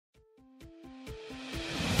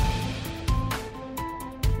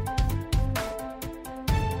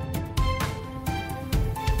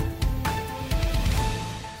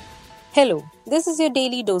Hello, this is your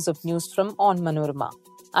daily dose of news from Onmanorama.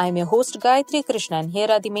 I am your host Gayatri Krishna and here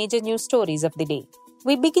are the major news stories of the day.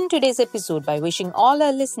 We begin today's episode by wishing all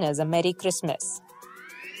our listeners a Merry Christmas.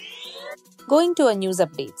 Going to our news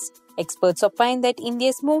updates. Experts opine that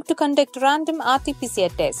India's move to conduct random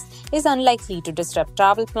RT-PCR tests is unlikely to disrupt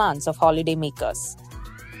travel plans of holidaymakers.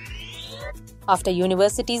 After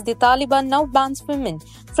universities, the Taliban now bans women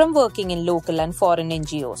from working in local and foreign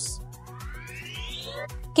NGOs.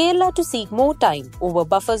 Kerala to seek more time over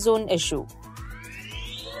buffer zone issue.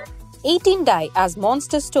 18 die as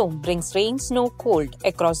monster storm brings rain, snow, cold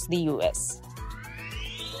across the US.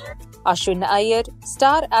 Ashwin Iyer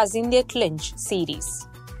star as India clinch series.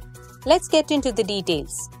 Let's get into the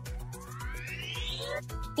details.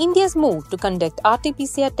 India's move to conduct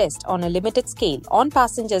RT-PCR tests on a limited scale on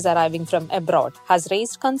passengers arriving from abroad has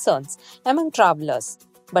raised concerns among travellers.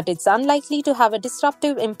 But it's unlikely to have a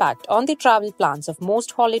disruptive impact on the travel plans of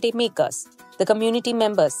most holidaymakers, the community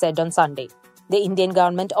members said on Sunday. The Indian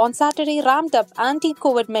government on Saturday ramped up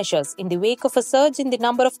anti-COVID measures in the wake of a surge in the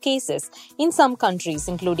number of cases in some countries,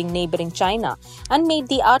 including neighbouring China, and made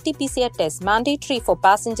the RT-PCR test mandatory for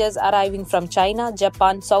passengers arriving from China,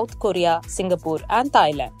 Japan, South Korea, Singapore, and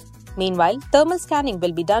Thailand. Meanwhile, thermal scanning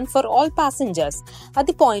will be done for all passengers at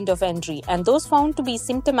the point of entry, and those found to be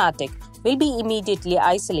symptomatic will be immediately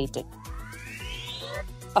isolated.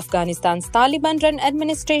 Afghanistan's Taliban-run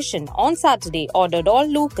administration on Saturday ordered all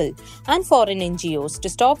local and foreign NGOs to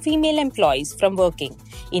stop female employees from working,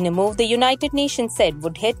 in a move the United Nations said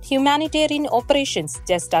would hit humanitarian operations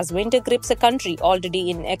just as winter grips a country already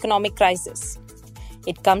in economic crisis.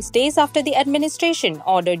 It comes days after the administration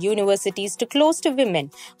ordered universities to close to women,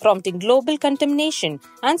 prompting global condemnation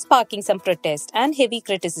and sparking some protest and heavy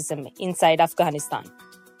criticism inside Afghanistan.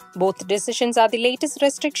 Both decisions are the latest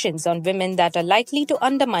restrictions on women that are likely to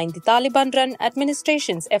undermine the Taliban-run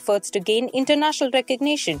administration's efforts to gain international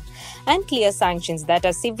recognition and clear sanctions that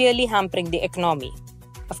are severely hampering the economy.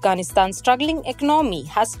 Afghanistan's struggling economy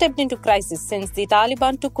has stepped into crisis since the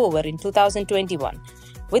Taliban took over in 2021,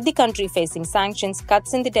 with the country facing sanctions,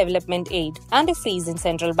 cuts in the development aid, and a freeze in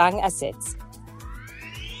central bank assets.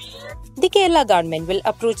 The Kerala government will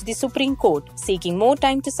approach the Supreme Court seeking more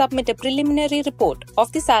time to submit a preliminary report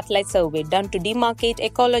of the satellite survey done to demarcate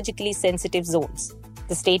ecologically sensitive zones.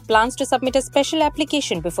 The state plans to submit a special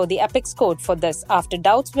application before the Apex Court for this after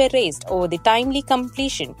doubts were raised over the timely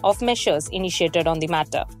completion of measures initiated on the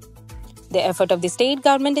matter. The effort of the state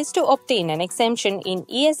government is to obtain an exemption in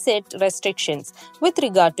EEZ restrictions with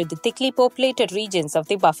regard to the thickly populated regions of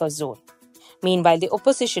the buffer zone. Meanwhile, the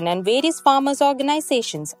opposition and various farmers'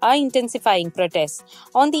 organizations are intensifying protests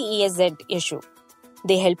on the EEZ issue.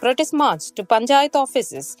 They held protest march to Panchayat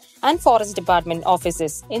offices and Forest Department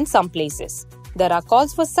offices in some places. There are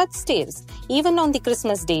calls for such stays even on the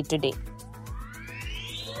Christmas day today.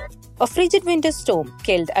 A frigid winter storm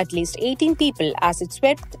killed at least 18 people as it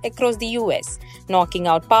swept across the US, knocking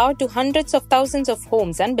out power to hundreds of thousands of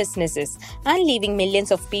homes and businesses and leaving millions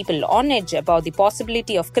of people on edge about the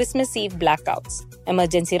possibility of Christmas Eve blackouts.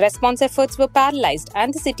 Emergency response efforts were paralyzed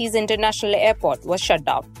and the city's international airport was shut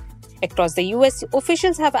down. Across the US,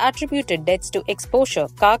 officials have attributed deaths to exposure,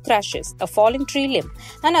 car crashes, a falling tree limb,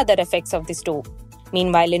 and other effects of the storm.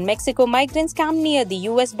 Meanwhile, in Mexico, migrants camped near the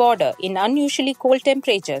US border in unusually cold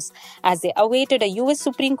temperatures as they awaited a US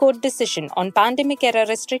Supreme Court decision on pandemic-era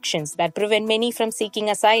restrictions that prevent many from seeking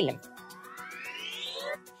asylum.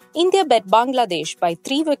 India bet Bangladesh by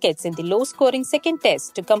 3 wickets in the low-scoring second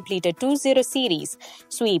test to complete a 2-0 series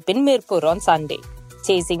sweep in Mirpur on Sunday.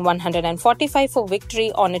 Chasing 145 for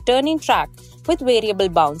victory on a turning track with variable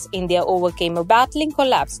bounce, India overcame a battling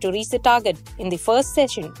collapse to reach the target in the first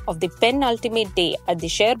session of the penultimate day at the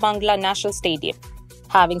Sher Bangla National Stadium.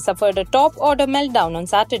 Having suffered a top-order meltdown on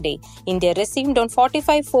Saturday, India received on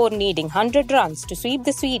 45-4, needing 100 runs to sweep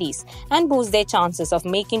the series and boost their chances of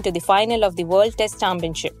making to the final of the World Test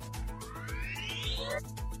Championship.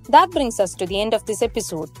 That brings us to the end of this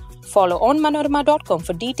episode. Follow onmanorama.com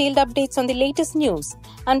for detailed updates on the latest news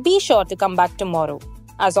and be sure to come back tomorrow.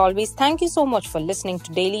 As always, thank you so much for listening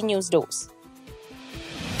to Daily News Dose.